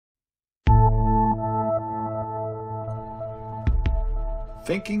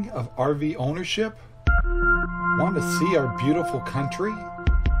Thinking of RV ownership? Want to see our beautiful country?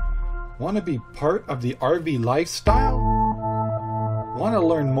 Want to be part of the RV lifestyle? Want to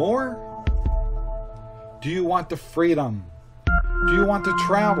learn more? Do you want the freedom? Do you want to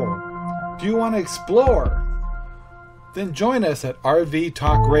travel? Do you want to explore? Then join us at RV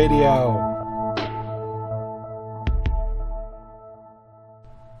Talk Radio.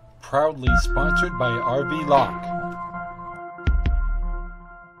 Proudly sponsored by RVLock.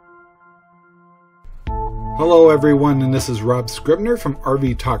 Hello everyone, and this is Rob Scribner from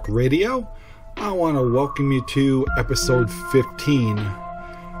RV Talk Radio. I want to welcome you to episode 15.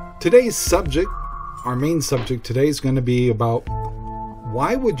 Today's subject, our main subject today, is going to be about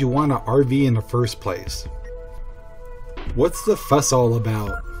why would you want an RV in the first place? What's the fuss all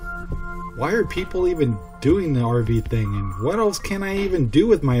about? Why are people even doing the RV thing? And what else can I even do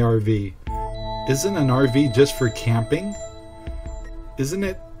with my RV? Isn't an RV just for camping? Isn't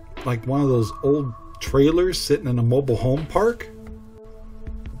it like one of those old trailers sitting in a mobile home park?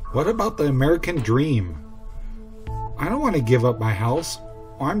 What about the American dream? I don't want to give up my house,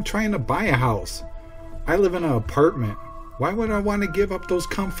 or I'm trying to buy a house. I live in an apartment. Why would I want to give up those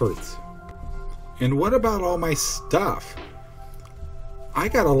comforts? And what about all my stuff? I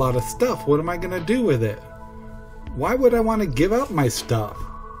got a lot of stuff. What am I going to do with it? Why would I want to give up my stuff?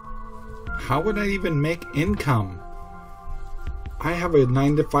 How would I even make income? I have a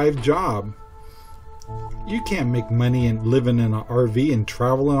 9-to-5 job. You can't make money and living in an RV and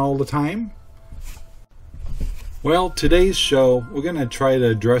traveling all the time. Well, today's show, we're going to try to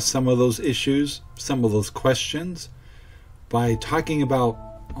address some of those issues, some of those questions, by talking about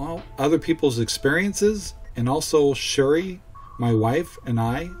other people's experiences. And also Sherry, my wife, and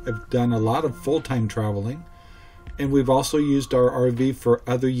I have done a lot of full-time traveling, and we've also used our RV for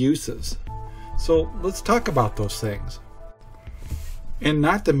other uses. So let's talk about those things. And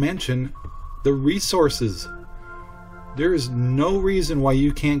not to mention the resources. There is no reason why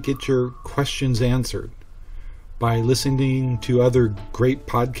you can't get your questions answered by listening to other great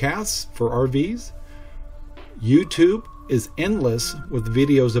podcasts for RVs. YouTube is endless with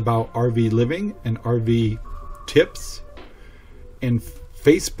videos about RV living and RV tips, and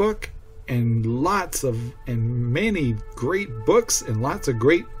Facebook, and many great books and lots of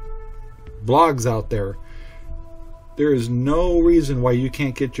great blogs out there. There is no reason why you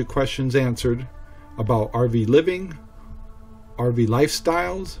can't get your questions answered about RV living, RV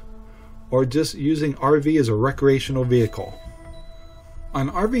lifestyles, or just using RV as a recreational vehicle. On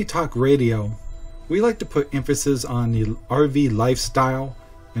RV Talk Radio, we like to put emphasis on the RV lifestyle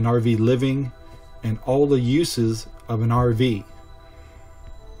and RV living and all the uses of an RV.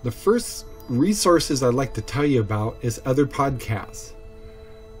 The first resources I'd like to tell you about is other podcasts.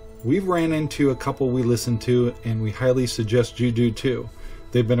 We've ran into a couple we listen to, and we highly suggest you do too.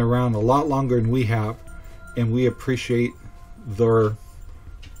 They've been around a lot longer than we have, and we appreciate their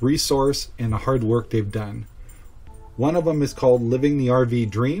resource and the hard work they've done. One of them is called Living the RV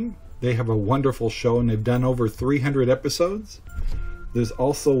Dream. They have a wonderful show, and they've done over 300 episodes. There's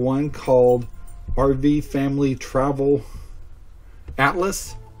also one called RV Family Travel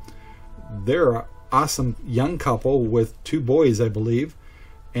Atlas. They're an awesome young couple with 2 boys, I believe.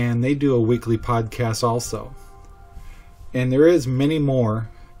 And they do a weekly podcast also. And there is many more,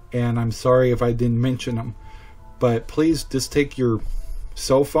 and I'm sorry if I didn't mention them, but please just take your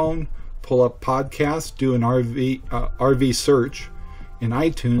cell phone, pull up podcasts, do an RV search in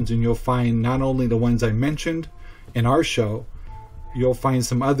iTunes, and you'll find not only the ones I mentioned in our show, you'll find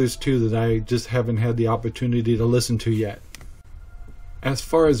some others too that I just haven't had the opportunity to listen to yet. As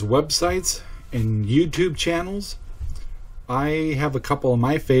far as websites and YouTube channels, I have a couple of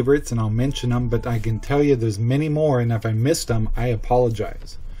my favorites, and I'll mention them, but I can tell you there's many more, and if I missed them, I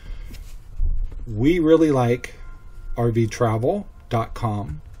apologize. We really like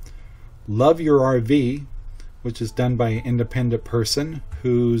RVtravel.com, Love Your RV, which is done by an independent person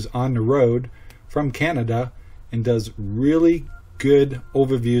who's on the road from Canada and does really good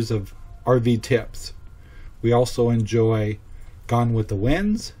overviews of RV tips. We also enjoy Gone with the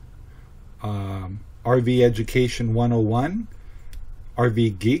Winds, RV Education 101,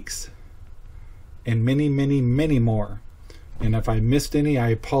 RV Geeks, and many, many, many more. And if I missed any, I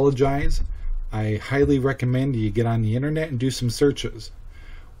apologize. I highly recommend you get on the internet and do some searches.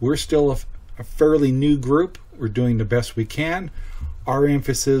 We're still a fairly new group. We're doing the best we can. Our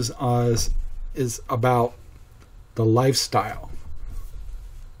emphasis is about the lifestyle.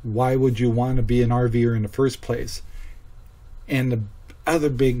 Why would you want to be an RVer in the first place? And the other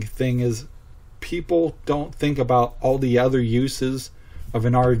big thing is people don't think about all the other uses of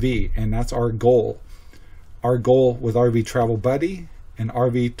an RV, and that's our goal. Our goal with RV Travel Buddy and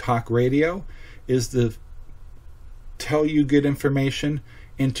RV Talk Radio is to tell you good information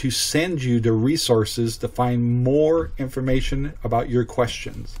and to send you the resources to find more information about your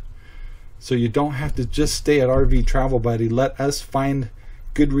questions. So you don't have to just stay at RV Travel Buddy. Let us find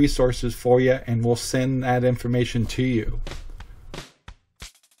good resources for you, and we'll send that information to you.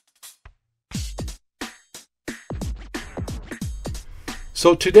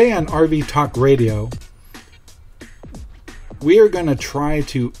 So today on RV Talk Radio, we are going to try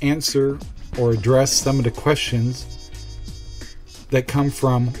to answer or address some of the questions that come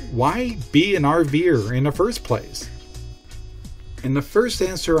from why be an RVer in the first place. And the first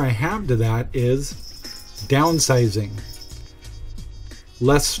answer I have to that is downsizing.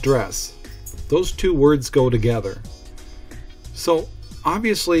 Less stress. Those two words go together. So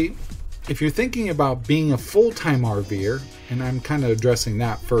obviously, if you're thinking about being a full-time RVer, and I'm kind of addressing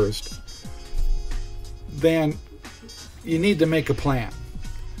that first, then you need to make a plan.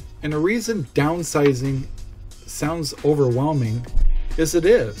 And the reason downsizing sounds overwhelming is it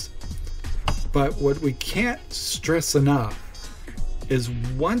is. But what we can't stress enough is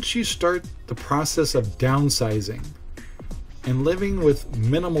once you start the process of downsizing and living with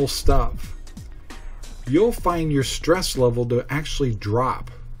minimal stuff, you'll find your stress level to actually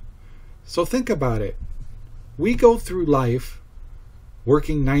drop. So think about it. We go through life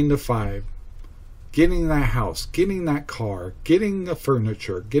working 9 to 5, getting that house, getting that car, getting the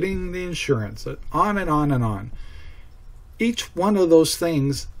furniture, getting the insurance, on and on and on. Each one of those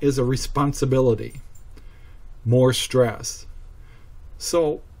things is a responsibility, more stress.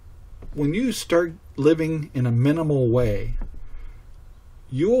 So when you start living in a minimal way,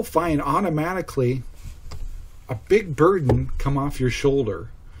 you will find automatically a big burden come off your shoulders.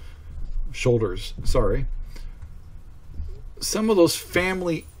 Some of those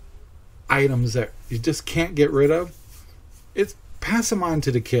family items that you just can't get rid of, pass them on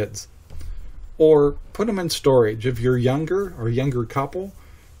to the kids or put them in storage. If you're younger or a younger couple,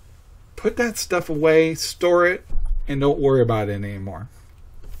 put that stuff away, store it, and don't worry about it anymore.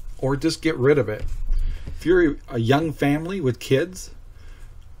 Or just get rid of it. If you're a young family with kids,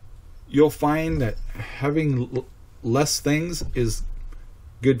 you'll find that having less things is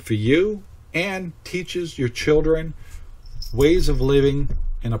good for you and teaches your children ways of living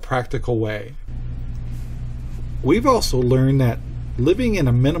in a practical way. We've also learned that living in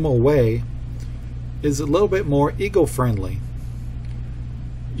a minimal way is a little bit more ego-friendly.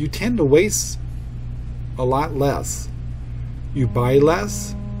 You tend to waste a lot less. You buy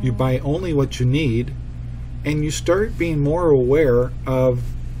less, you buy only what you need, and you start being more aware of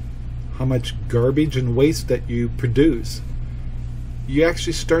how much garbage and waste that you produce. You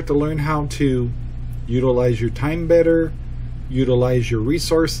actually start to learn how to utilize your time better, utilize your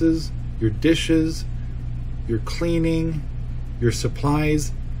resources, your dishes, your cleaning, your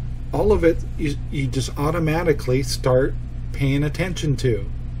supplies. All of it you just automatically start paying attention to,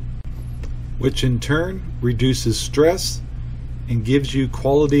 which in turn reduces stress and gives you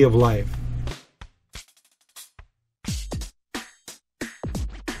quality of life.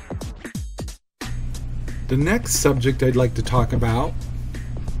 The next subject I'd like to talk about,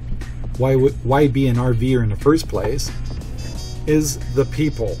 why be an RVer in the first place, is the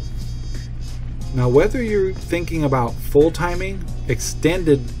people. Now, whether you're thinking about full-timing,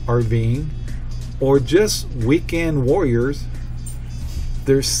 extended RVing, or just weekend warriors,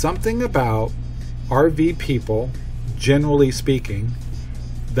 there's something about RV people, generally speaking,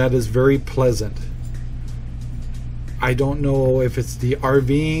 that is very pleasant. I don't know if it's the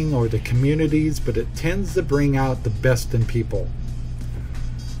RVing or the communities, but it tends to bring out the best in people.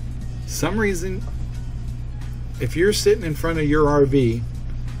 Some reason, if you're sitting in front of your RV,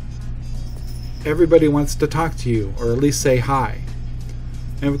 everybody wants to talk to you or at least say hi.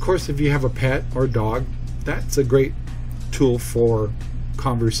 And of course, if you have a pet or dog, that's a great tool for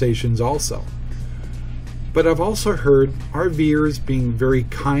conversations also. But I've also heard RVers being very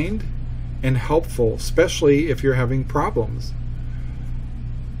kind and helpful, especially if you're having problems.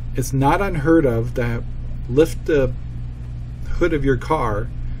 It's not unheard of to lift the hood of your car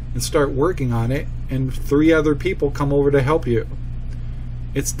and start working on it, and 3 other people come over to help you.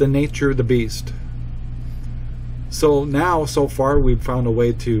 It's the nature of the beast. So now, so far, we've found a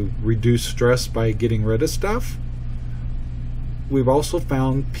way to reduce stress by getting rid of stuff. We've also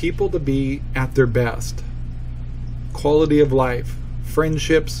found people to be at their best. Quality of life,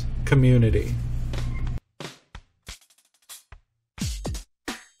 friendships, community.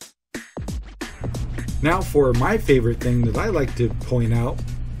 Now for my favorite thing that I like to point out,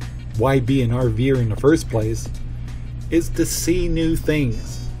 why be an RVer in the first place, is to see new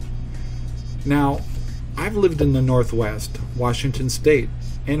things. Now, I've lived in the Northwest, Washington State,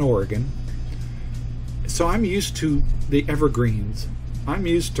 and Oregon. So I'm used to the evergreens. I'm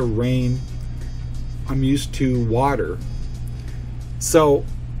used to rain. I'm used to water. So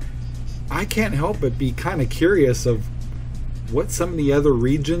I can't help but be kind of curious of what some of the other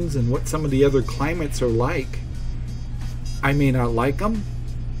regions and what some of the other climates are like. I may not like them.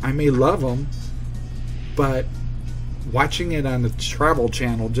 I may love them. But watching it on the Travel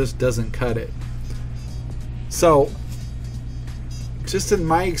Channel just doesn't cut it. So, just in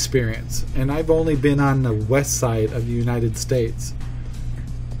my experience, and I've only been on the west side of the United States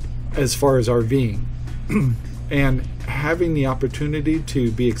as far as RVing, and having the opportunity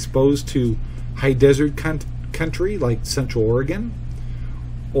to be exposed to high desert country like Central Oregon,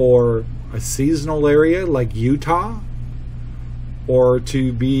 or a seasonal area like Utah, or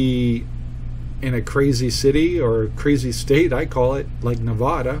to be in a crazy city or a crazy state, I call it, like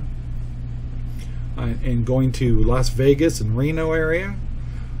Nevada, and going to Las Vegas and Reno area,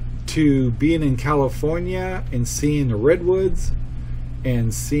 to being in California and seeing the redwoods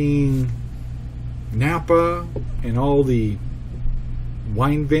and seeing Napa and all the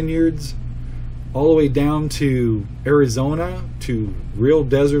wine vineyards, all the way down to Arizona, to real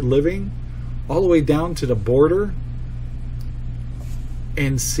desert living, all the way down to the border,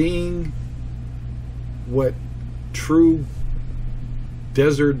 and seeing what true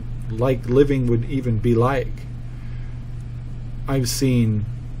desert like living would even be like. I've seen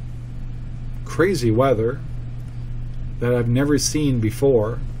crazy weather that I've never seen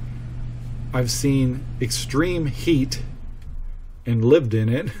before. I've seen extreme heat and lived in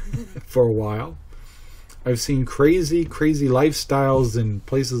it for a while. I've seen crazy lifestyles in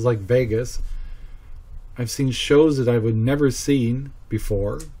places like Vegas. I've seen shows that I would never seen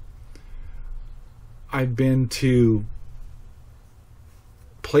before. I've been to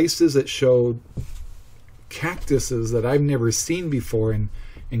places that showed cactuses that I've never seen before,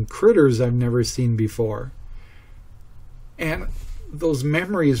 and critters I've never seen before. And those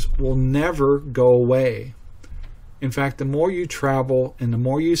memories will never go away. In fact, the more you travel and the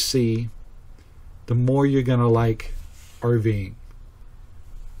more you see, the more you're going to like RVing.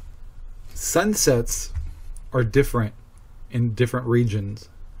 Sunsets are different in different regions.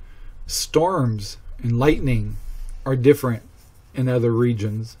 Storms and lightning are different in other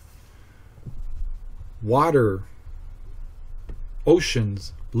regions. Water,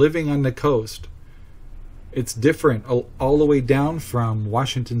 oceans, living on the coast, it's different all the way down from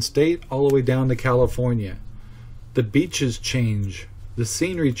Washington State all the way down to California. The beaches change, the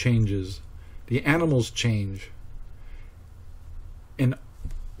scenery changes, the animals change. And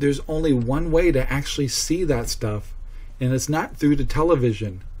there's only one way to actually see that stuff, and it's not through the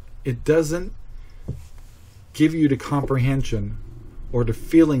television. It doesn't give you the comprehension or the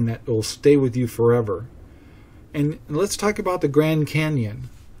feeling that will stay with you forever. And let's talk about the Grand Canyon.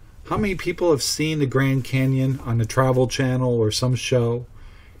 How many people have seen the Grand Canyon on the Travel Channel or some show,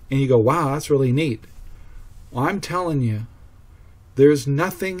 and you go, wow, that's really neat? Well, I'm telling you, there's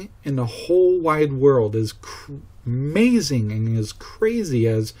nothing in the whole wide world as amazing and as crazy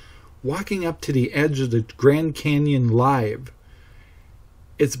as walking up to the edge of the Grand Canyon live.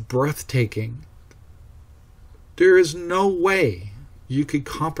 It's breathtaking. There is no way you could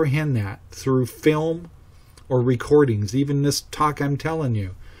comprehend that through film or recordings. Even this talk I'm telling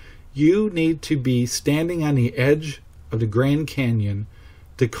you. You need to be standing on the edge of the Grand Canyon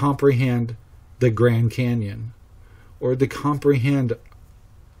to comprehend the Grand Canyon, or to comprehend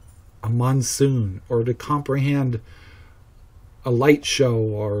a monsoon, or to comprehend a light show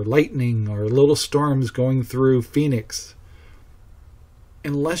or lightning or little storms going through Phoenix.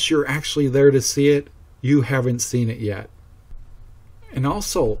 Unless you're actually there to see it, you haven't seen it yet. And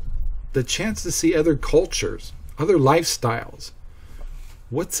also, the chance to see other cultures, other lifestyles.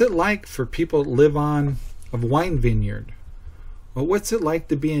 What's it like for people that live on a wine vineyard? Or what's it like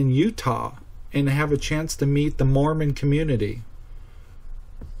to be in Utah and have a chance to meet the Mormon community?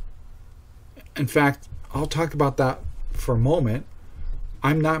 In fact, I'll talk about that for a moment.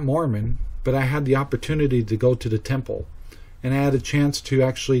 I'm not Mormon, but I had the opportunity to go to the temple. And I had a chance to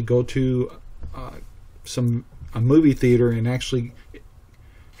actually go to a movie theater and actually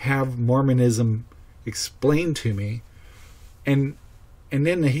have Mormonism explained to me. And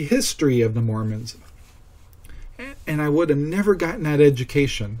then the history of the Mormons. And I would have never gotten that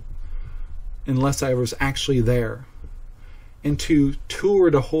education unless I was actually there. And to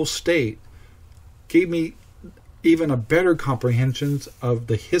tour the whole state gave me even a better comprehension of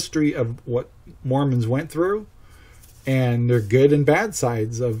the history of what Mormons went through and their good and bad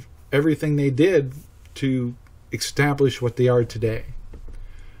sides of everything they did to establish what they are today.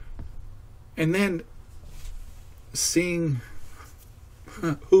 And then seeing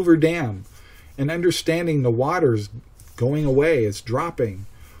Hoover Dam and understanding the water's going away, it's dropping,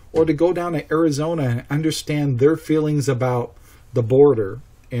 or to go down to Arizona and understand their feelings about the border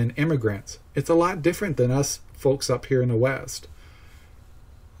and immigrants. It's a lot different than us folks up here in the West.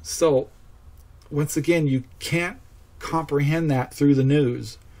 So once again, you can't comprehend that through the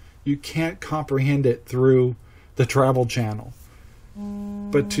news. You can't comprehend it through the Travel Channel.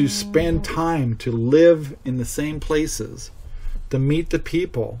 But to spend time to live in the same places, to meet the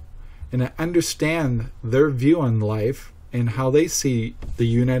people, and to understand their view on life and how they see the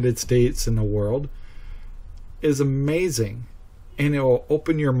United States and the world is amazing. And it will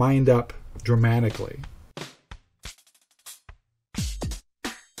open your mind up dramatically.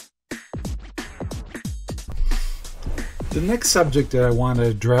 The next subject that I want to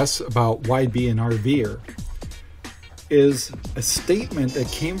address about why be an RVer is a statement that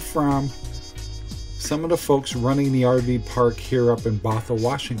came from some of the folks running the RV park here up in Bothell,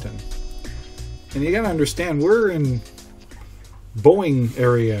 Washington. And you got to understand, we're in Boeing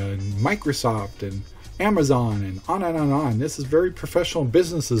area and Microsoft and Amazon and on and on and on. This is very professional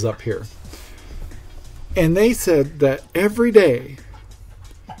businesses up here. And they said that every day,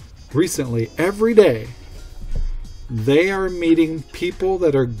 recently, every day, they are meeting people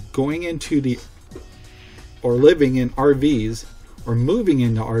that are going into or living in RVs or moving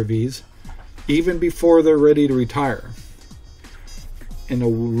into RVs even before they're ready to retire. And the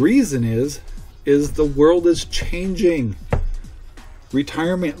reason is the world is changing.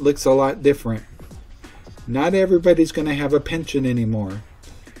 Retirement looks a lot different. Not everybody's going to have a pension anymore.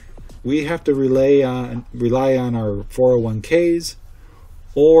 We have to rely on our 401ks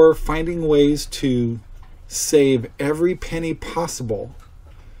or finding ways to save every penny possible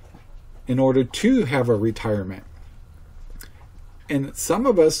in order to have a retirement. And some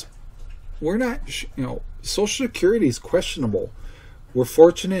of us, we're not, Social Security is questionable. We're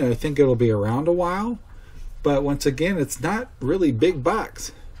fortunate. I think it'll be around a while. But once again, it's not really big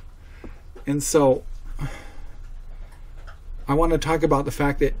bucks. And so I want to talk about the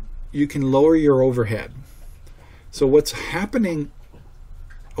fact that you can lower your overhead. So what's happening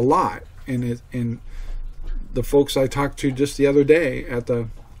a lot, and the folks I talked to just the other day at the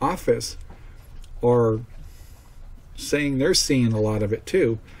office are saying they're seeing a lot of it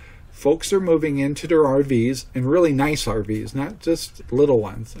too. Folks are moving into their RVs, and really nice RVs, not just little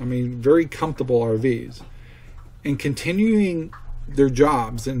ones. I mean, very comfortable RVs, and continuing their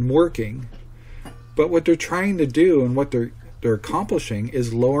jobs and working. But what they're trying to do and what they're accomplishing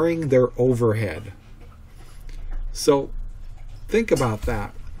is lowering their overhead. So think about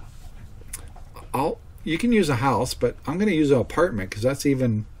that. You can use a house, but I'm going to use an apartment because that's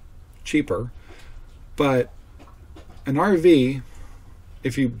even cheaper. But an RV,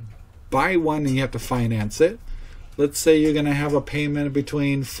 if you buy one and you have to finance it, let's say you're going to have a payment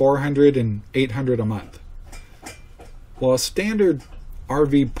between $400 and $800 a month. Well, a standard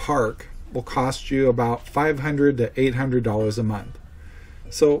RV park will cost you about $500 to $800 a month.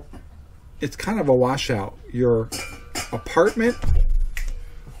 So it's kind of a washout. Your apartment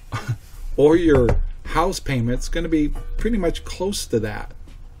or your house payment's going to be pretty much close to that.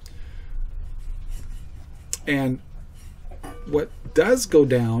 And what does go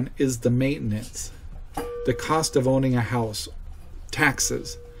down is the maintenance, the cost of owning a house,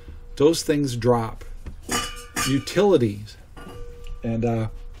 taxes. Those things drop. Utilities and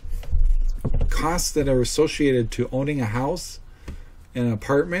costs that are associated to owning a house and an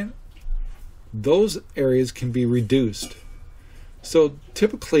apartment, those areas can be reduced. So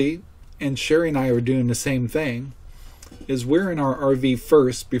typically, and Sherry and I are doing the same thing, is we're in our RV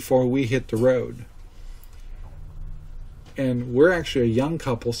first before we hit the road. And we're actually a young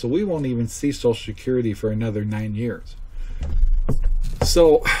couple, so we won't even see Social Security for another 9 years.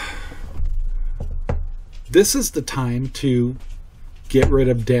 So this is the time to get rid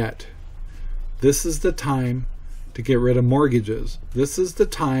of debt. This is the time to get rid of mortgages. This is the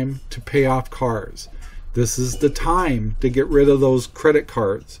time to pay off cars. This is the time to get rid of those credit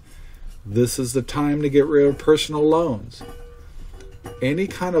cards. This is the time to get rid of personal loans. Any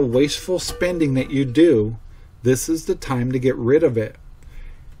kind of wasteful spending that you do, this is the time to get rid of it.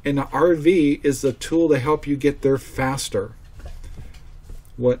 And the RV is the tool to help you get there faster.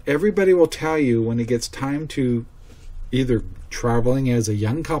 What everybody will tell you when it gets time to either traveling as a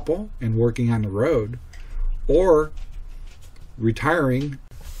young couple and working on the road or retiring,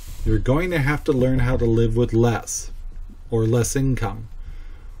 you're going to have to learn how to live with less or less income.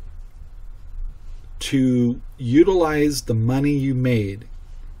 To utilize the money you made,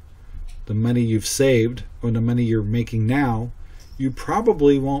 the money you've saved, or the money you're making now, you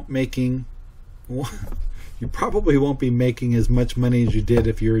probably won't you probably won't be making as much money as you did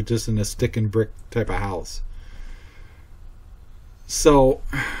if you were just in a stick and brick type of house. So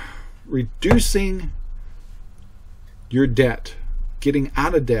reducing your debt, getting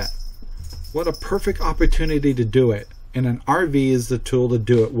out of debt, what a perfect opportunity to do it. And an RV is the tool to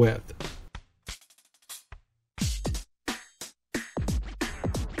do it with.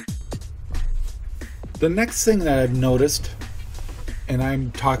 The next thing that I've noticed, and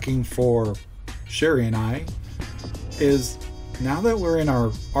I'm talking for Sherry and I, is now that we're in our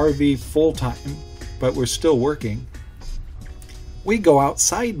RV full time, but we're still working, we go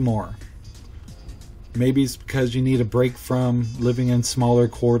outside more. Maybe it's because you need a break from living in smaller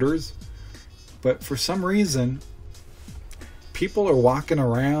quarters, but for some reason, people are walking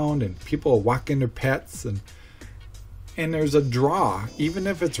around and people are walking their pets, and there's a draw, even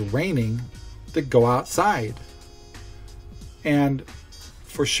if it's raining, to go outside. And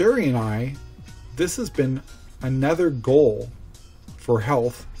for Sherry and I, this has been another goal for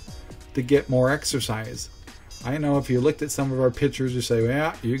health, to get more exercise. I know if you looked at some of our pictures, you say,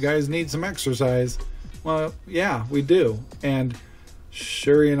 yeah, you guys need some exercise. Well, yeah, we do. And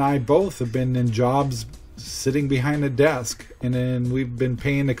Sherry and I both have been in jobs sitting behind a desk, and then we've been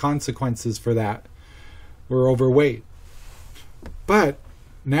paying the consequences for that. We're overweight. But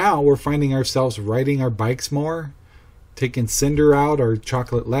now we're finding ourselves riding our bikes more, taking Cinder out, our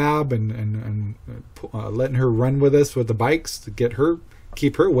chocolate lab, and letting her run with us with the bikes to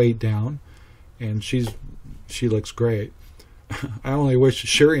keep her weight down. And she looks great. I only wish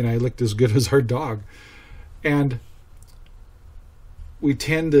Sherry and I looked as good as our dog. And we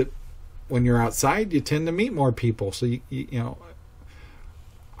tend to, when you're outside, you tend to meet more people. So, you know,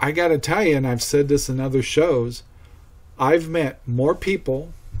 I got to tell you, and I've said this in other shows, I've met more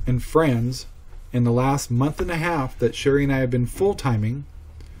people and friends in the last month and a half that Sherry and I have been full-timing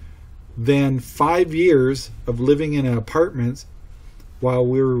than 5 years of living in apartments while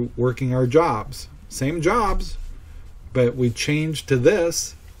we were working our jobs. Same jobs, but we changed to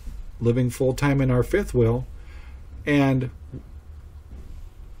this, living full-time in our fifth wheel, and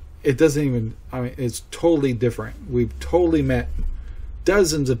it doesn't even, I mean, it's totally different. We've totally met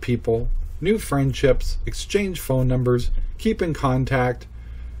dozens of people, new friendships, exchanged phone numbers, keep in contact.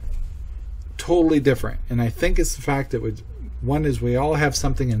 Totally different. And I think it's the fact that one is we all have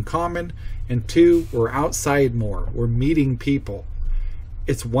something in common, and two, we're outside more. We're meeting people.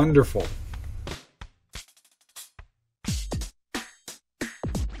 It's wonderful.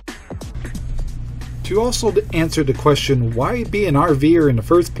 To also answer the question, why be an RVer in the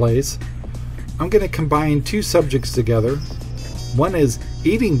first place, I'm going to combine two subjects together. One is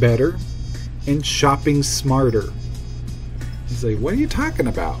eating better and shopping smarter. You say, what are you talking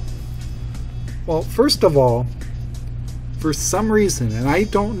about? Well, first of all, for some reason, and I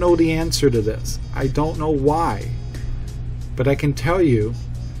don't know the answer to this, I don't know why, but I can tell you,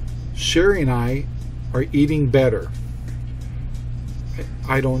 Sherry and I are eating better.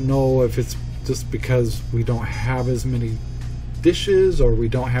 I don't know if it's just because we don't have as many dishes, or we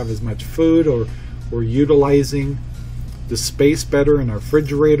don't have as much food, or we're utilizing the space better in our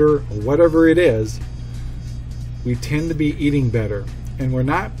refrigerator, or whatever it is. We tend to be eating better, and we're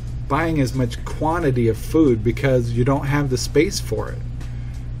not buying as much quantity of food because you don't have the space for it.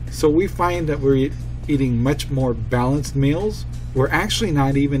 So we find that we're eating much more balanced meals. We're actually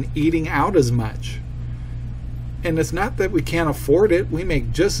not even eating out as much. And it's not that we can't afford it. We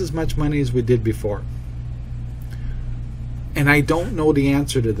make just as much money as we did before. And I don't know the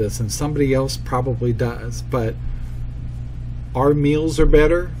answer to this, and somebody else probably does, but our meals are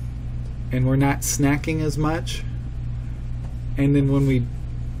better, and we're not snacking as much. And then when we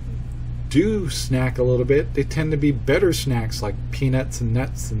do snack a little bit, they tend to be better snacks like peanuts and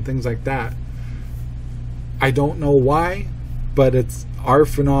nuts and things like that. I don't know why, but it's our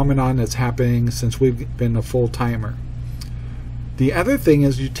phenomenon that's happening since we've been a full-timer. The other thing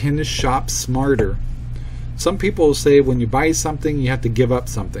is you tend to shop smarter. Some people say when you buy something, you have to give up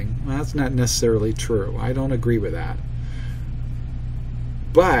something. Well, that's not necessarily true. I don't agree with that.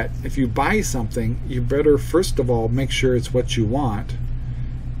 But if you buy something, you better first of all make sure it's what you want,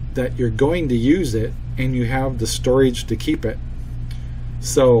 that you're going to use it, and you have the storage to keep it.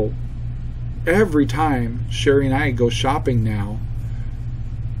 So every time Sherry and I go shopping now,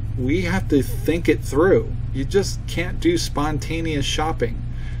 we have to think it through. You just can't do spontaneous shopping.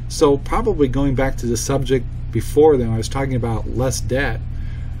 So probably going back to the subject before then, I was talking about less debt.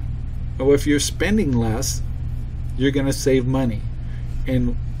 Well, if you're spending less, you're going to save money.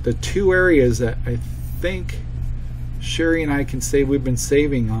 And the two areas that I think Sherry and I can say we've been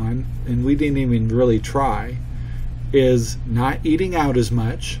saving on, and we didn't even really try, is not eating out as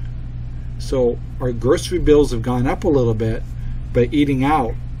much. So our grocery bills have gone up a little bit, but eating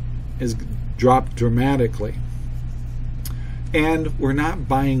out has dropped dramatically. And we're not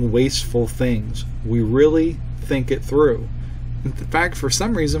buying wasteful things. We really think it through. In fact, for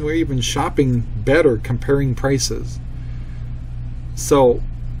some reason, we're even shopping better, comparing prices. So,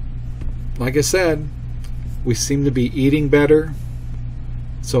 like I said, we seem to be eating better.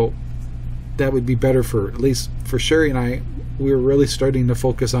 So that would be better for, at least for Sherry and I. We're really starting to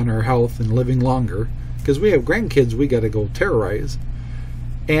focus on our health and living longer, because we have grandkids we got to go terrorize.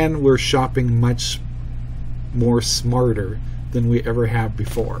 And we're shopping much more smarter than we ever have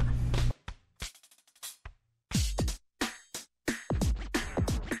before.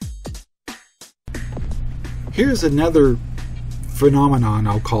 Here's another phenomenon,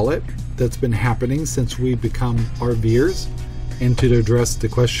 I'll call it, that's been happening since we become RVers, and to address the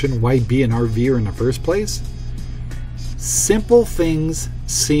question, why be an RVer in the first place? Simple things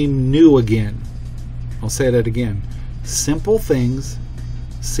seem new again. I'll say that again. Simple things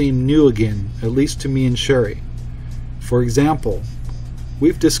seem new again, at least to me and Sherry. For example,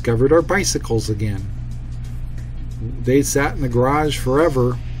 we've discovered our bicycles again. They sat in the garage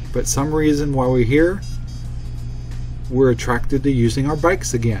forever, but some reason while we're here, we're attracted to using our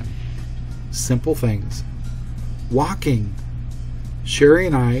bikes again. Simple things. Walking. Sherry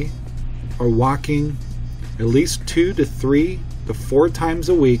and I are walking at least 2 to 3 to 4 times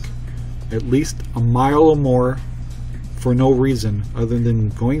a week, at least a mile or more, for no reason other than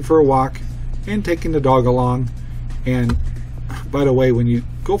going for a walk and taking the dog along. And by the way, when you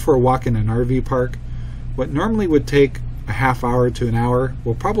go for a walk in an RV park, what normally would take a half hour to an hour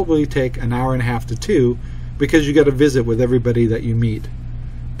will probably take an hour and a half to 2, because you got to visit with everybody that you meet.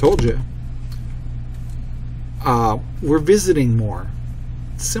 Told you. We're visiting more.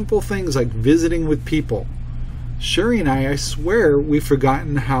 Simple things like visiting with people. Sherry and I swear we've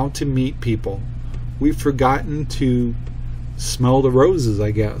forgotten how to meet people. We've forgotten to smell the roses,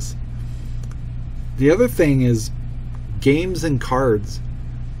 I guess. The other thing is games and cards.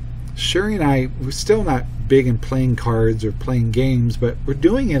 Sherry and I, we're still not big in playing cards or playing games, but we're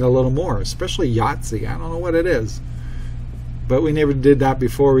doing it a little more, especially Yahtzee. I don't know what it is, but we never did that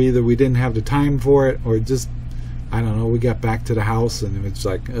before. Either we didn't have the time for it, or just, I don't know, we got back to the house and it's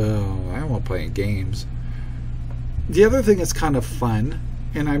like, oh, I don't want to play games. The other thing that's kind of fun,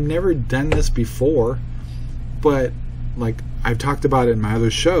 and I've never done this before, but like I've talked about it in my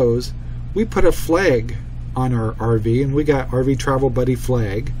other shows, we put a flag on our RV, and we got RV Travel Buddy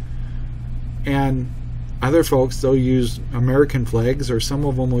flag. And other folks, they'll use American flags, or some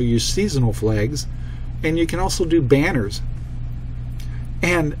of them will use seasonal flags. And you can also do banners.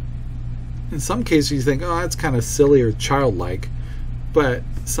 And in some cases you think, oh, that's kind of silly or childlike. But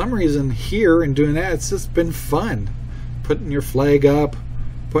some reason here in doing that, it's just been fun. Putting your flag up,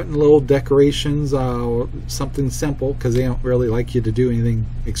 putting little decorations, something simple, because they don't really like you to do anything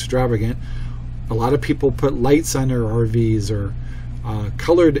extravagant. A lot of people put lights on their RVs, or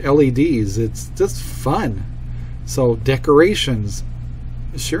colored LEDs. It's just fun. So decorations.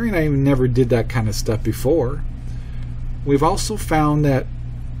 Sherry and I never did that kind of stuff before. We've also found that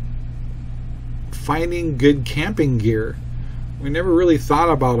finding good camping gear. We never really thought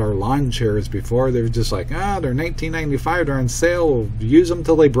about our lawn chairs before. They were just like, they're $19.95, they're on sale, we'll use them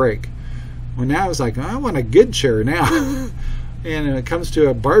till they break. Well, now it's like, I want a good chair now. And when it comes to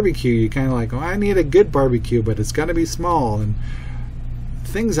a barbecue, you kind of like, I need a good barbecue, but it's got to be small. And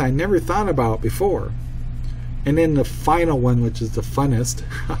things I never thought about before. And then the final one, which is the funnest,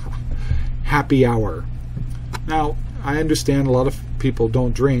 happy hour. Now, I understand a lot of people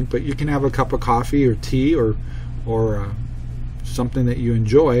don't drink, but you can have a cup of coffee or tea or something that you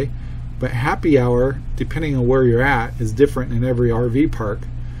enjoy. But happy hour, depending on where you're at, is different in every RV park.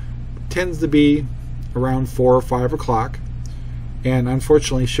 It tends to be around 4 or 5 o'clock. And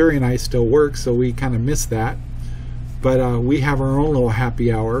unfortunately, Sherry and I still work, so we kind of miss that. But we have our own little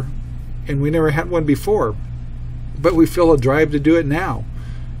happy hour, and we never had one before. But we feel a drive to do it now.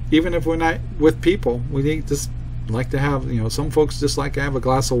 Even if we're not with people, we just like to have, some folks just like to have a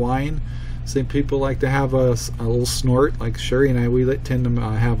glass of wine. Some people like to have a little snort. Like Sherry and I, we tend to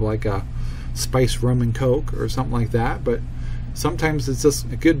have like a spiced rum and coke or something like that. But sometimes it's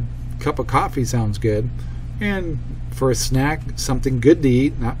just a good cup of coffee sounds good. And for a snack, something good to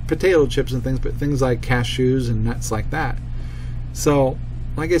eat, not potato chips and things, but things like cashews and nuts like that. So,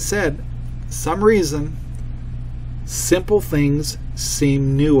 like I said, some reason, simple things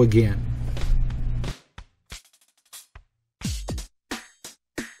seem new again.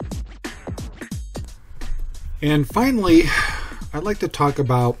 And finally, I'd like to talk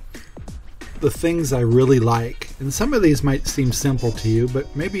about the things I really like And some of these might seem simple to you,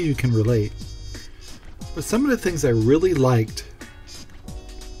 but maybe you can relate. But some of the things I really liked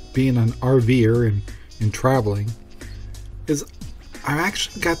being an RVer and traveling is I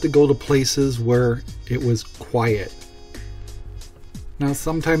actually got to go to places where it was quiet. Now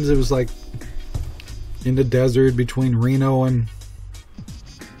sometimes it was like in the desert between Reno and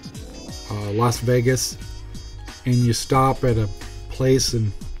Las Vegas, and you stop at a place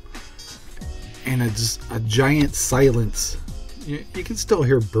and it's just a giant silence. You can still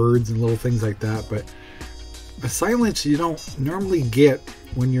hear birds and little things like that, but a silence you don't normally get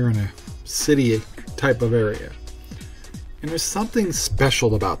when you're in a city type of area. And there's something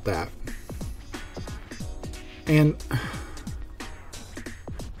special about that. And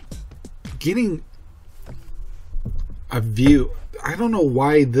getting a view, I don't know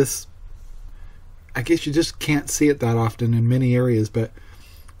why this, I guess you just can't see it that often in many areas, but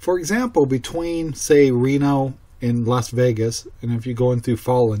for example, between say Reno and Las Vegas, and if you're going through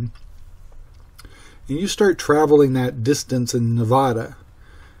Fallon, and you start traveling that distance in Nevada,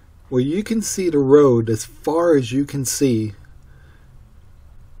 well, you can see the road as far as you can see,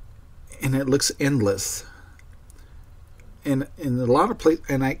 and it looks endless. And in a lot of places,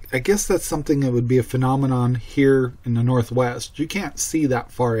 and I guess that's something that would be a phenomenon here in the Northwest. You can't see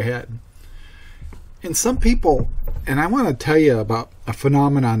that far ahead. And some people, and I want to tell you about a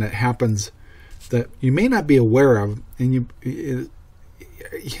phenomenon that happens that you may not be aware of, and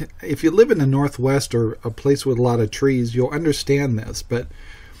if you live in the Northwest or a place with a lot of trees, you'll understand this. But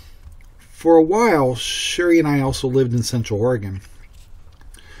for a while, Sherry and I also lived in Central Oregon.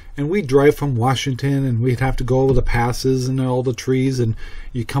 And we'd drive from Washington, and we'd have to go over the passes and all the trees, and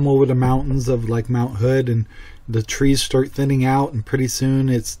you come over the mountains of like Mount Hood, and the trees start thinning out, and pretty soon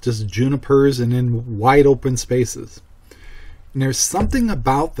it's just junipers and in wide open spaces. And there's something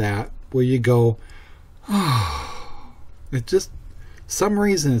about that where you go, oh, it just, some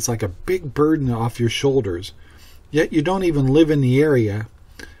reason it's like a big burden off your shoulders, yet you don't even live in the area.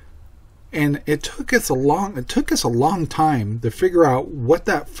 And it took us a long time to figure out what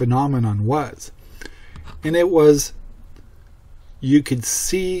that phenomenon was. And it was, you could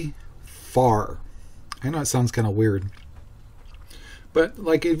see far. I know it sounds kind of weird, but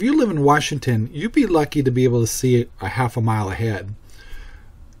like if you live in Washington, you'd be lucky to be able to see a half a mile ahead,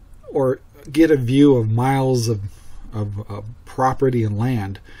 or get a view of miles of property and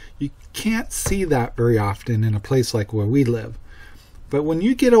land. You can't see that very often in a place like where we live. But when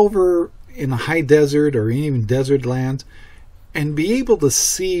you get over in the high desert or even desert lands and be able to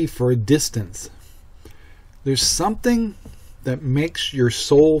see for a distance, there's something that makes your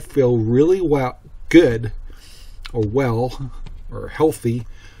soul feel really good or healthy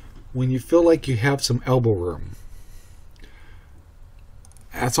when you feel like you have some elbow room.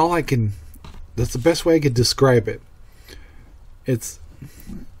 That's the best way I could describe it. It's,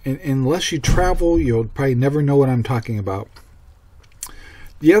 unless you travel, you'll probably never know what I'm talking about.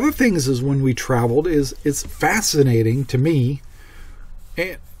 The other things is when we traveled is it's fascinating to me,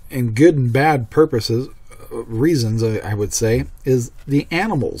 and good and bad reasons I would say, is the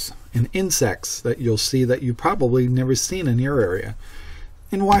animals and insects that you'll see that you probably never seen in your area.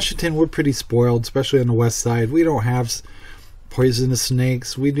 In Washington, we're pretty spoiled, especially on the west side. We don't have poisonous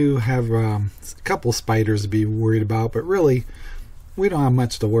snakes. We do have a couple spiders to be worried about, but really we don't have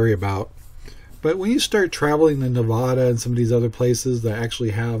much to worry about. But when you start traveling to Nevada and some of these other places that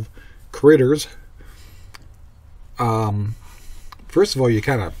actually have critters, first of all, you're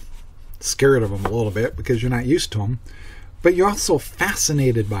kind of scared of them a little bit because you're not used to them, but you're also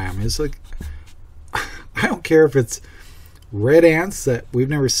fascinated by them. It's like, I don't care if it's red ants that we've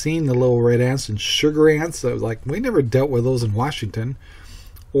never seen, the little red ants, and sugar ants that, like, we never dealt with those in Washington.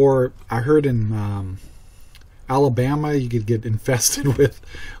 Or I heard in Alabama you could get infested with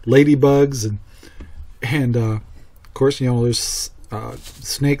ladybugs, and of course, you know, there's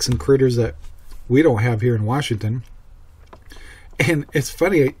snakes and critters that we don't have here in Washington. And it's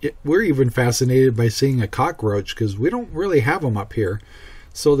funny, we're even fascinated by seeing a cockroach because we don't really have them up here.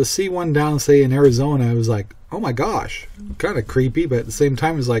 So to see one down, say, in Arizona, I was like, oh my gosh, kind of creepy, but at the same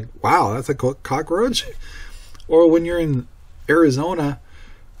time, it's like, wow, that's a cockroach. Or when you're in Arizona,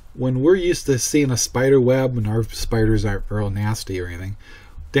 when we're used to seeing a spider web, and our spiders aren't real nasty or anything,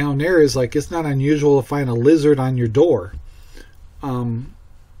 down there is like, it's not unusual to find a lizard on your door.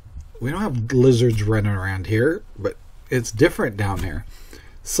 We don't have lizards running around here, but it's different down there.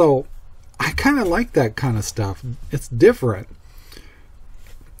 So I kind of like that kind of stuff. It's different.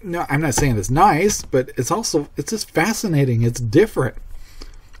 No, I'm not saying it's nice, but it's just fascinating. It's different.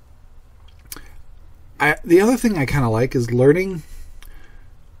 The other thing I kind of like is learning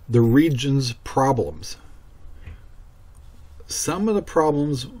the region's problems. some of the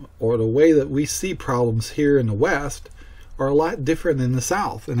problems, or the way that we see problems here in the West, are a lot different than the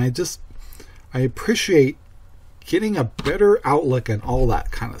South. And I appreciate getting a better outlook on all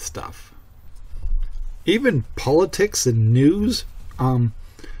that kind of stuff. Even politics and news,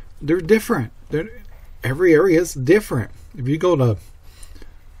 they're different. Every area is different. If you go to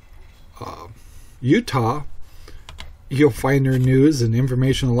Utah, you'll find their news and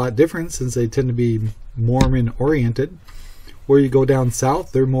information a lot different, since they tend to be Mormon oriented. Where you go down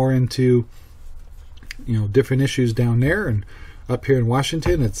south, they're more into, different issues down there. And up here in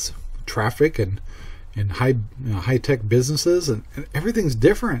Washington, it's traffic and high tech businesses, and everything's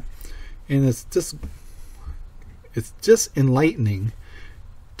different. And it's just enlightening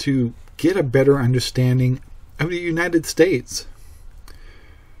to get a better understanding of the United States.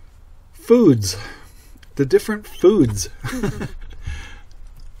 Foods, the different foods,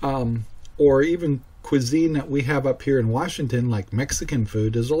 or even cuisine that we have up here in Washington, like Mexican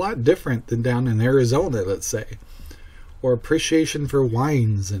food, is a lot different than down in Arizona, let's say. Or appreciation for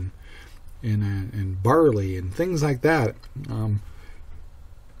wines and barley and things like that.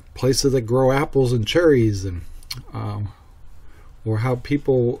 Places that grow apples and cherries, and or how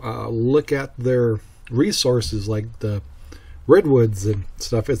people look at their resources, like the redwoods and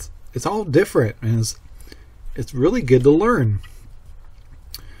stuff. It's all different, and it's really good to learn.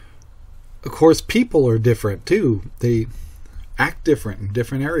 Of course, people are different too. They act different in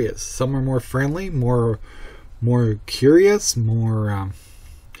different areas. Some are more friendly, more curious, some are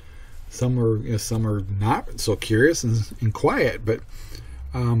not so curious and quiet. But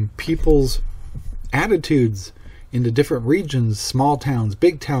people's attitudes in the different regions, small towns,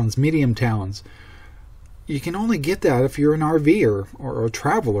 big towns, medium towns, you can only get that if you're an RVer or a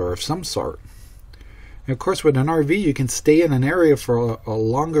traveler of some sort. And of course, with an RV, you can stay in an area for a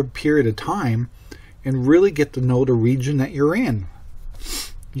longer period of time and really get to know the region that you're in.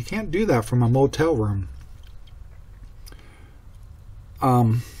 You can't do that from a motel room.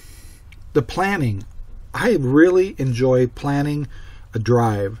 The planning. I really enjoy planning a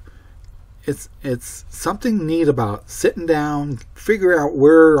drive. It's something neat about sitting down, figure out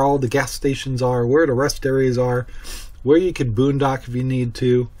where all the gas stations are, where the rest areas are, where you could boondock if you need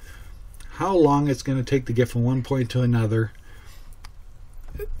to, how long it's going to take to get from one point to another.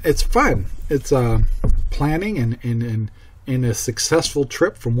 It's fun. It's planning, and a successful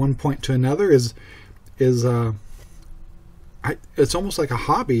trip from one point to another is it's almost like a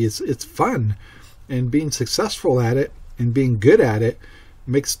hobby. It's fun, and being successful at it and being good at it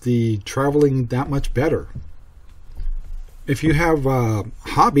makes the traveling that much better. If you have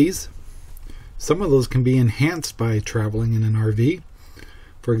hobbies, some of those can be enhanced by traveling in an RV.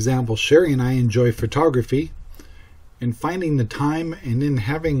 For example, Sherry and I enjoy photography, and finding the time and then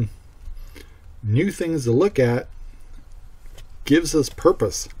having new things to look at gives us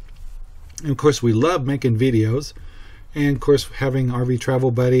purpose. And of course, we love making videos, and of course, having RV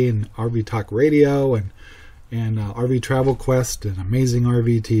Travel Buddy and RV Talk Radio and RV Travel Quest and Amazing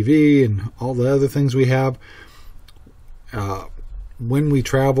RV TV and all the other things we have. When we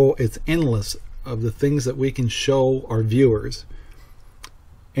travel, it's endless of the things that we can show our viewers.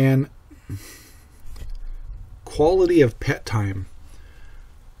 And quality of pet time.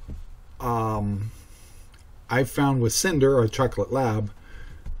 I found with Cinder, our chocolate lab,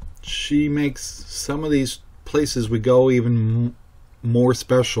 she makes some of these places we go even more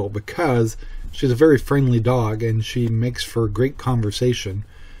special, because she's a very friendly dog and she makes for great conversation.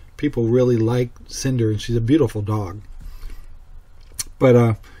 People really like Cinder, and she's a beautiful dog.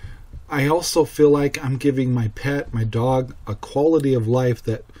 But I also feel like I'm giving my pet, my dog, a quality of life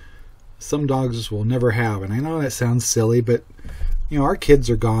that some dogs will never have. And I know that sounds silly, but our kids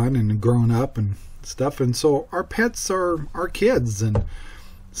are gone and grown up and stuff, and so our pets are our kids. And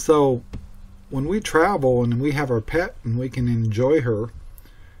so when we travel and we have our pet and we can enjoy her,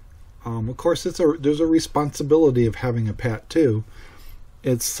 of course there's a responsibility of having a pet too.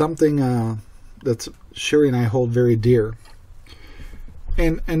 It's something that's Sherry and I hold very dear.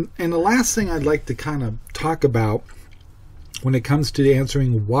 And the last thing I'd like to kind of talk about when it comes to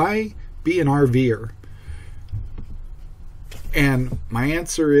answering why be an RVer, and my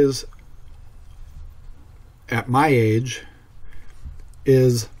answer is, at my age,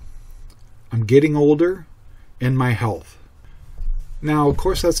 is I'm getting older and my health. Now, of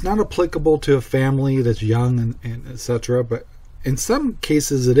course, that's not applicable to a family that's young and etc., but in some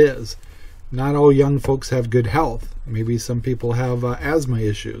cases it is. Not all young folks have good health. Maybe some people have asthma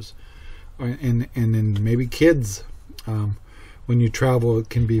issues, and maybe kids. When you travel, it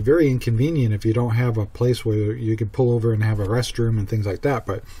can be very inconvenient if you don't have a place where you can pull over and have a restroom and things like that.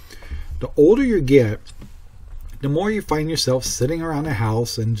 But the older you get, the more you find yourself sitting around the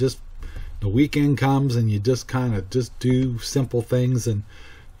house and just the weekend comes and you just kind of just do simple things, and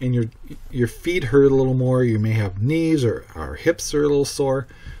your feet hurt a little more, you may have knees or hips are a little sore,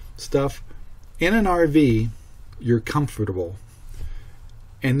 stuff. In an RV, you're comfortable.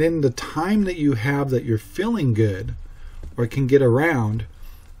 And then the time that you have that you're feeling good or can get around,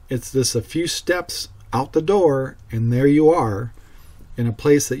 it's just a few steps out the door and there you are in a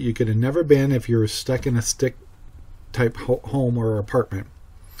place that you could have never been if you were stuck in a stick type home or apartment.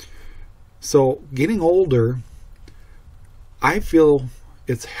 So getting older, I feel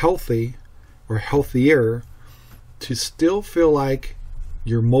it's healthy or healthier to still feel like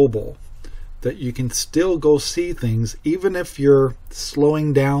you're mobile, that you can still go see things even if you're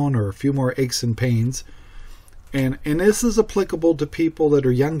slowing down or a few more aches and pains. And this is applicable to people that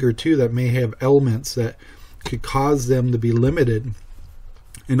are younger too, that may have ailments that could cause them to be limited.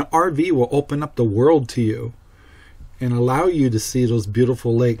 An RV will open up the world to you and allow you to see those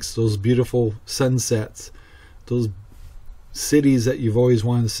beautiful lakes, those beautiful sunsets, those cities that you've always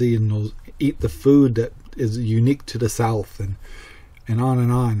wanted to see, and those eat the food that is unique to the South, and on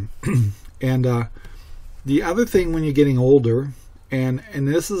and on. And the other thing when you're getting older, and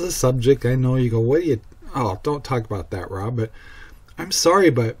this is a subject I know you go, what do you, oh, don't talk about that, Rob, but I'm sorry,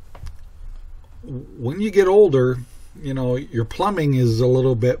 but when you get older, you know, your plumbing is a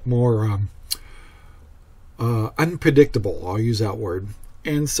little bit more unpredictable, I'll use that word.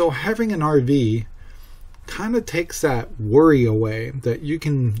 And so having an RV kind of takes that worry away, that you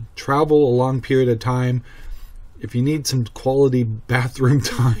can travel a long period of time. If you need some quality bathroom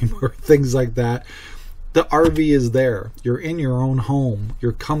time or things like that, the RV is there. You're in your own home.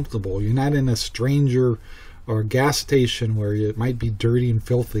 You're comfortable. You're not in a stranger or a gas station where it might be dirty and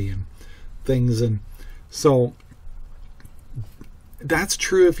filthy and things. And so that's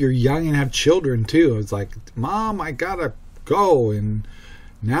true if you're young and have children too. It's like, Mom, I gotta go. And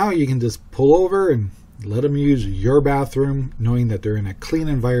now you can just pull over and let them use your bathroom, knowing that they're in a clean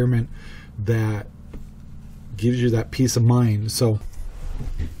environment that gives you that peace of mind. So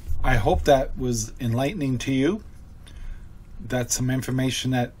I hope that was enlightening to you. That's some information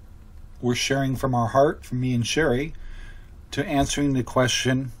that we're sharing from our heart, from me and Sherry, to answering the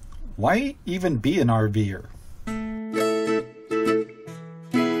question, why even be an RVer?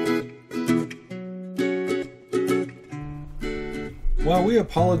 Well, we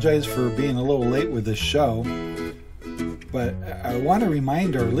apologize for being a little late with this show, but I want to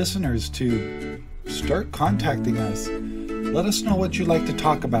remind our listeners to start contacting us. Let us know what you'd like to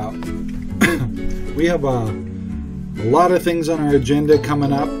talk about. We have a lot of things on our agenda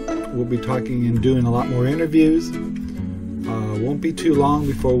coming up. We'll be talking and doing a lot more interviews. Won't be too long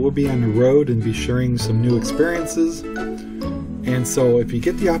before we'll be on the road and be sharing some new experiences. And so if you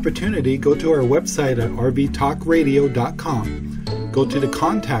get the opportunity, go to our website at rvtalkradio.com. Go to the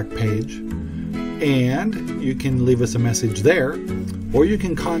contact page and you can leave us a message there, or you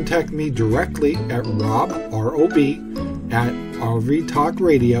can contact me directly at Rob, R-O-B, at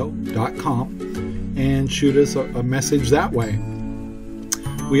rvtalkradio.com and shoot us a message that way.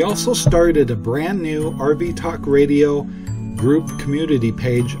 We also started a brand new RV Talk Radio group community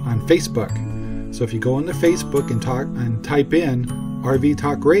page on Facebook. So if you go into Facebook and type in RV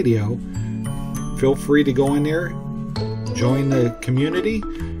Talk Radio, feel free to go in there, join the community,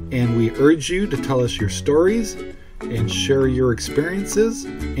 and we urge you to tell us your stories and share your experiences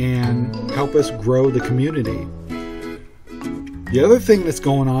and help us grow the community. The other thing that's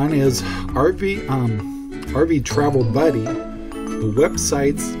going on is RV Travel Buddy. The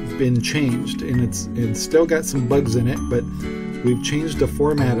website's been changed, and it's still got some bugs in it, but we've changed the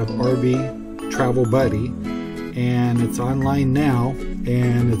format of RV Travel Buddy, and it's online now,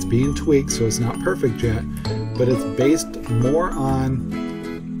 and it's being tweaked, so it's not perfect yet, but it's based more on,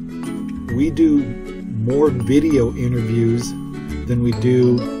 we do more video interviews than we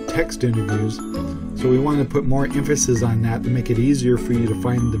do text interviews, so we want to put more emphasis on that to make it easier for you to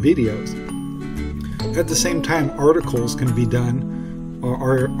find the videos. At the same time, articles can be done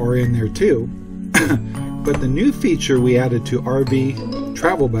or in there too. But the new feature we added to RV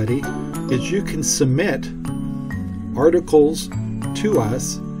Travel Buddy is you can submit articles to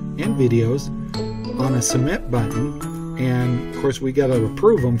us and videos on a submit button, and of course we got to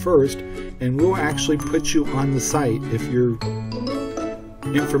approve them first, and we'll actually put you on the site if your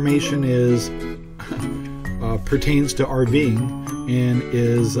information is pertains to RVing and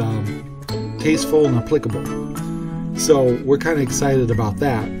is tasteful and applicable. So we're kind of excited about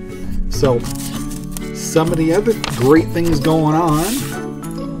that. So some of the other great things going on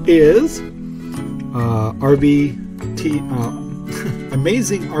is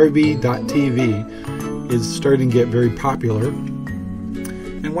AmazingRV.tv is starting to get very popular.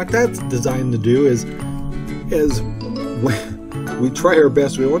 And what that's designed to do is we try our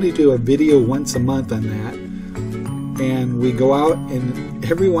best. We only do a video once a month on that. And we go out, and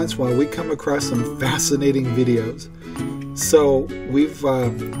every once in a while we come across some fascinating videos. So we've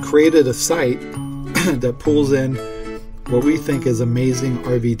created a site that pulls in what we think is amazing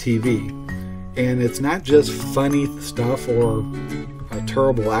RV TV. And it's not just funny stuff or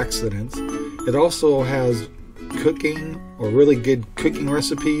terrible accidents. It also has cooking, or really good cooking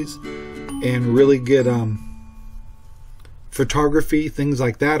recipes, and really good photography, things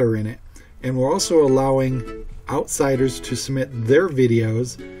like that are in it. And we're also allowing outsiders to submit their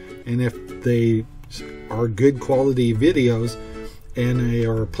videos, and if they are good quality videos and they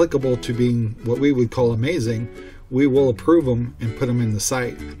are applicable to being what we would call amazing, we will approve them and put them in the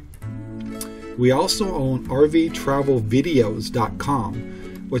site. We also own RVTravelVideos.com,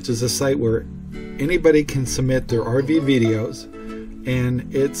 which is a site where anybody can submit their RV videos, and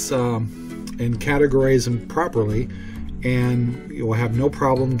it's and categorize them properly, and you'll have no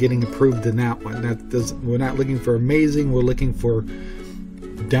problem getting approved in that one. We're not looking for amazing, we're looking for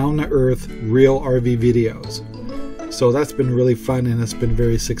down-to-earth, real RV videos. So that's been really fun, and it's been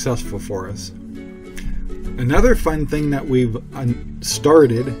very successful for us. Another fun thing that we've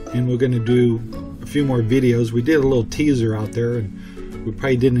started, and we're going to do a few more videos. We did a little teaser out there, and we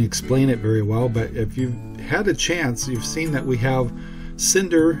probably didn't explain it very well, but if you've had a chance, you've seen that we have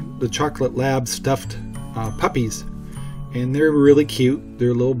Cinder, the Chocolate Lab stuffed puppies. And they're really cute.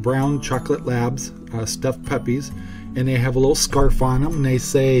 They're little brown chocolate labs, stuffed puppies, and they have a little scarf on them, and they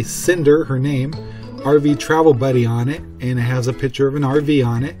say Cinder, her name, RV Travel Buddy on it, and it has a picture of an RV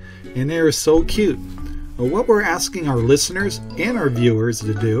on it, and they're so cute. Well, what we're asking our listeners and our viewers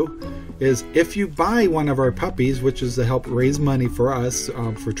to do is, if you buy one of our puppies, which is to help raise money for us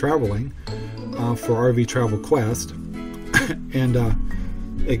for traveling, for RV Travel Quest, and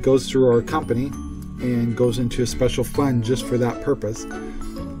it goes through our company and goes into a special fund just for that purpose.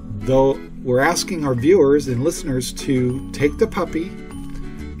 Though we're asking our viewers and listeners to take the puppy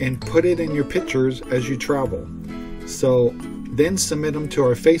and put it in your pictures as you travel. So then submit them to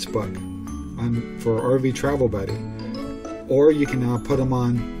our Facebook for RV Travel Buddy, or you can put them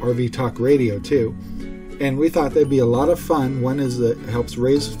on RV Talk Radio too. And we thought that'd be a lot of fun. One is that it helps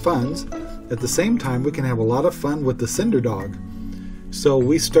raise funds. At the same time, we can have a lot of fun with the Cinder dog. So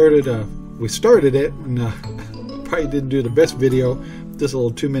we started it, and probably didn't do the best video, just a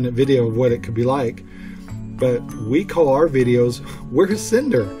little 2-minute video of what it could be like. But we call our videos, "Where's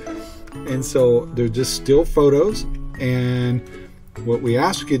Cinder?" And so they're just still photos, and what we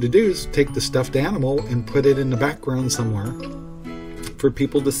ask you to do is take the stuffed animal and put it in the background somewhere for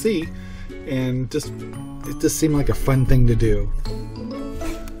people to see, and it just seemed like a fun thing to do.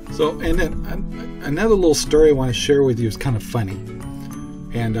 So, and then another little story I want to share with you is kind of funny,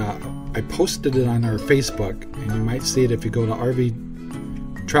 and I posted it on our Facebook, and you might see it if you go to RV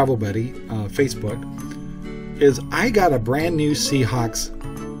Travel Buddy Facebook. Is I got a brand new Seahawks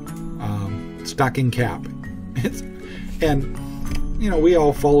stocking cap, and you know, we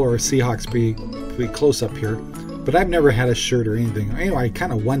all follow our Seahawks pretty close up here, but I've never had a shirt or anything. Anyway, I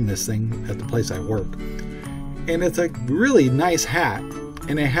kind of won this thing at the place I work, and it's a really nice hat,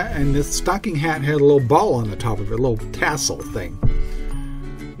 and this stocking hat had a little ball on the top of it, a little tassel thing.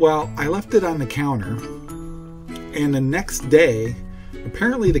 Well, I left it on the counter, and the next day,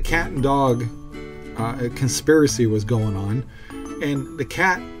 apparently the cat and dog conspiracy was going on, and the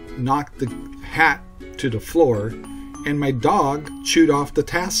cat knocked the hat to the floor, and my dog chewed off the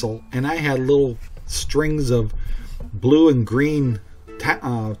tassel, and I had little strings of blue and green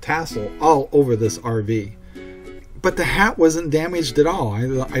tassel all over this RV. But the hat wasn't damaged at all.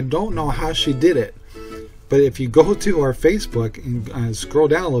 I don't know how she did it. But if you go to our Facebook and scroll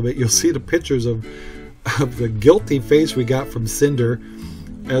down a little bit, you'll see the pictures of the guilty face we got from Cinder.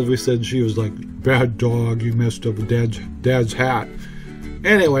 As we said, she was like, "Bad dog, you messed up with Dad's hat."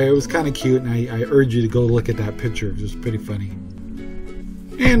 Anyway, it was kind of cute, and I urge you to go look at that picture. It was pretty funny.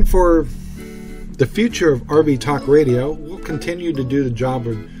 And for the future of RV Talk Radio, we'll continue to do the job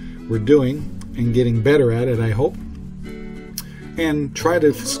we're doing and getting better at it, I hope, and try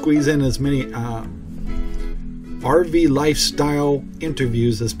to squeeze in as many RV lifestyle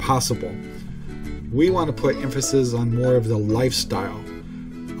interviews as possible. We want to put emphasis on more of the lifestyle.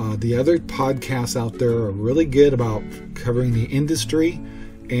 The other podcasts out there are really good about covering the industry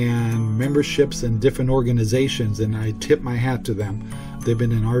and memberships in different organizations, and I tip my hat to them. They've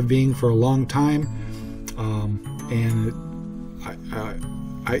been in RVing for a long time, and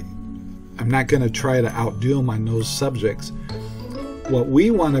I'm not going to try to outdo them on those subjects. what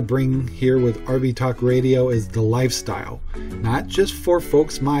we want to bring here with RV Talk Radio is the lifestyle, not just for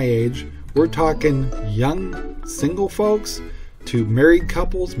folks my age. We're talking young single folks to married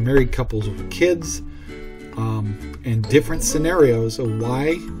couples with kids, and different scenarios of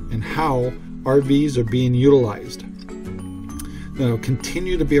why and how RVs are being utilized. That'll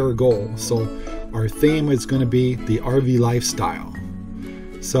continue to be our goal. So our theme is going to be the RV lifestyle.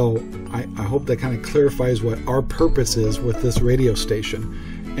 So I hope that kind of clarifies what our purpose is with this radio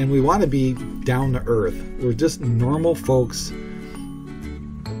station. And we want to be down to earth. We're just normal folks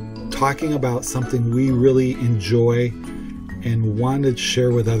talking about something we really enjoy and want to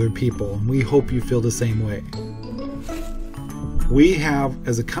share with other people. And we hope you feel the same way. We have,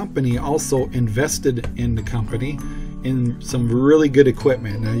 as a company, also invested in the company in some really good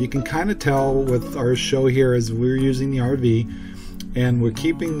equipment. Now you can kind of tell with our show here as we're using the RV, and we're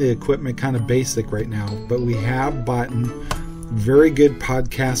keeping the equipment kind of basic right now, but we have bought very good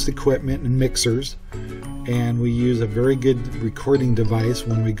podcast equipment and mixers, and we use a very good recording device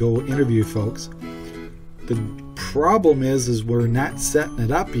when we go interview folks. The problem is we're not setting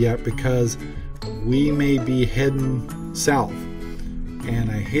it up yet because we may be heading south,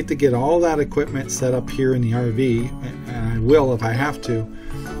 and I hate to get all that equipment set up here in the RV, and I will if I have to,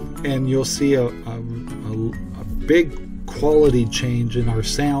 and you'll see a big quality change in our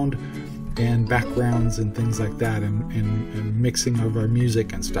sound and backgrounds and things like that, and mixing of our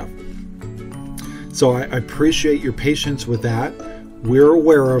music and stuff. So I appreciate your patience with that. We're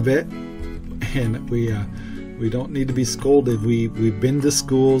aware of it, and we don't need to be scolded. We've been to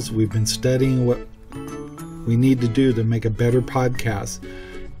schools, we've been studying what we need to do to make a better podcast.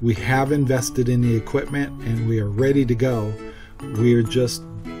 We have invested in the equipment and we are ready to go. We're just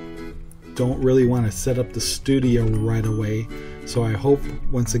don't really want to set up the studio right away. So I hope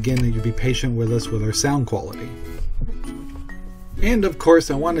once again that you'll be patient with us with our sound quality. And of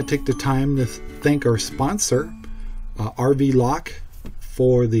course, I want to take the time to thank our sponsor, RVLock,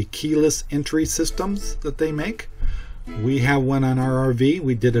 for the keyless entry systems that they make. We have one on our RV.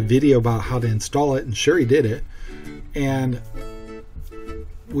 We did a video about how to install it, and Sherry did it. And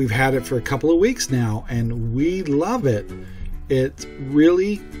we've had it for a couple of weeks now, and we love it. It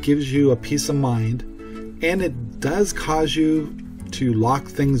really gives you a peace of mind, and it does cause you to lock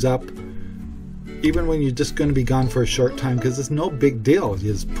things up even when you're just going to be gone for a short time, because it's no big deal.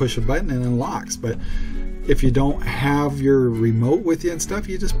 You just push a button and it locks. But if you don't have your remote with you and stuff,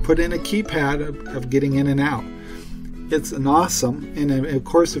 you just put in a keypad of getting in and out. It's an awesome, and of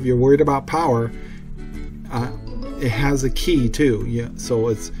course if you're worried about power, it has a key too. Yeah, so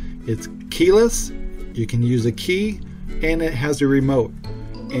it's keyless. You can use a key, and it has a remote,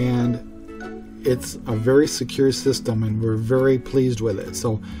 and it's a very secure system, and we're very pleased with it.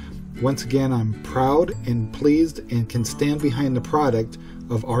 So once again, I'm proud and pleased and can stand behind the product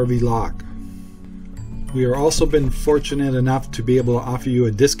of RVLock. We are also been fortunate enough to be able to offer you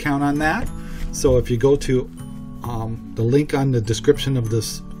a discount on that. So if you go to the link on the description of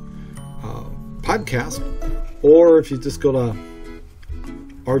this podcast, or if you just go to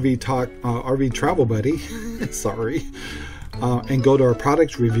RV Travel Buddy, sorry, and go to our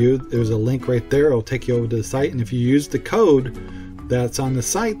product review, there's a link right there. It'll take you over to the site, and if you use the code that's on the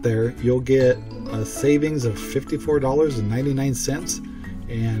site there, you'll get a savings of $54.99,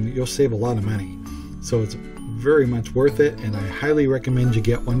 and you'll save a lot of money. So it's very much worth it, and I highly recommend you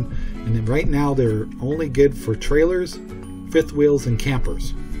get one. And then right now they're only good for trailers, fifth wheels, and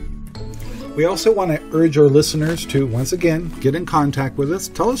campers. We also want to urge our listeners to, once again, get in contact with us.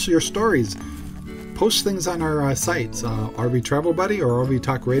 Tell us your stories. Post things on our sites, RV Travel Buddy or RV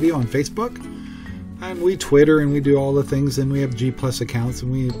Talk Radio on Facebook. And we Twitter, and we do all the things, and we have G+ accounts,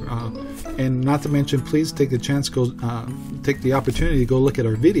 and and not to mention, please take the chance, take the opportunity to go look at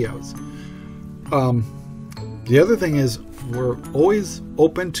our videos. The other thing is, we're always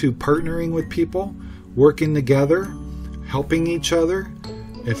open to partnering with people, working together, helping each other.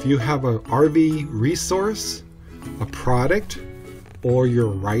 If you have an RV resource, a product, or you're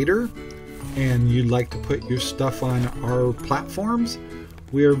a writer, and you'd like to put your stuff on our platforms,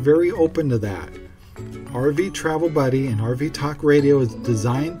 we are very open to that. RV Travel Buddy and RV Talk Radio is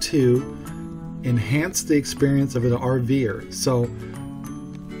designed to enhance the experience of an RVer. So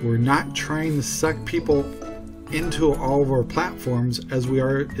we're not trying to suck people into all of our platforms as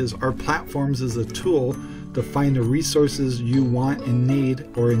our platforms is a tool to find the resources you want and need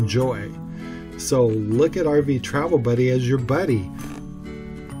or enjoy. So look at RV Travel Buddy as your buddy.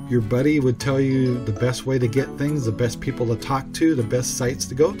 Your buddy would tell you the best way to get things, the best people to talk to, the best sites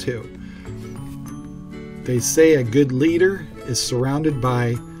to go to. They say a good leader is surrounded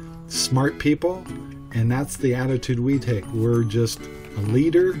by smart people, and that's the attitude we take. We're just a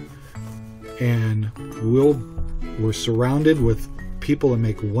leader, and we're surrounded with people that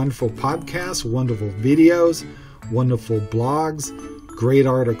make wonderful podcasts, wonderful videos, wonderful blogs, great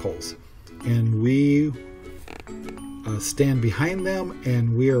articles, and we stand behind them,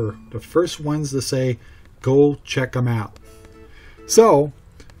 and we're the first ones to say, go check them out. So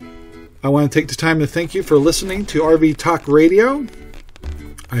I want to take the time to thank you for listening to RV Talk Radio.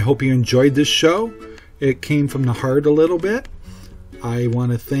 I hope you enjoyed this show. It came from the heart a little bit. I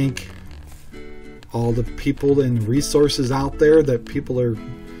want to thank all the people and resources out there that people are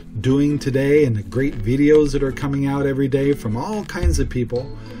doing today, and the great videos that are coming out every day from all kinds of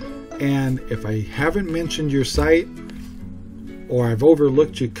people. And if I haven't mentioned your site, or I've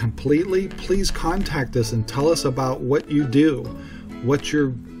overlooked you completely, please contact us and tell us about what you do, what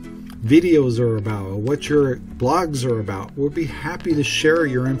your videos are about, what your blogs are about. We'll be happy to share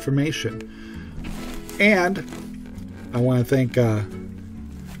your information. And I want to thank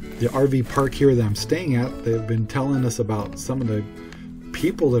the RV park here that I'm staying at. They've been telling us about some of the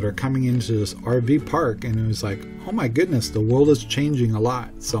people that are coming into this RV park, and it was like, oh my goodness, the world is changing a lot.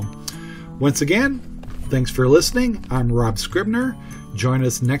 So once again, thanks for listening. I'm Rob Scribner. Join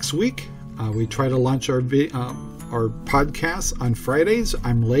us next week. We try to launch our podcasts on Fridays.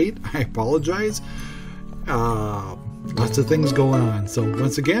 I'm late. I apologize. Lots of things going on. So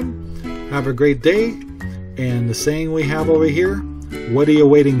once again, have a great day. And the saying we have over here, what are you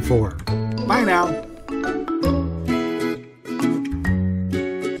waiting for? Bye now.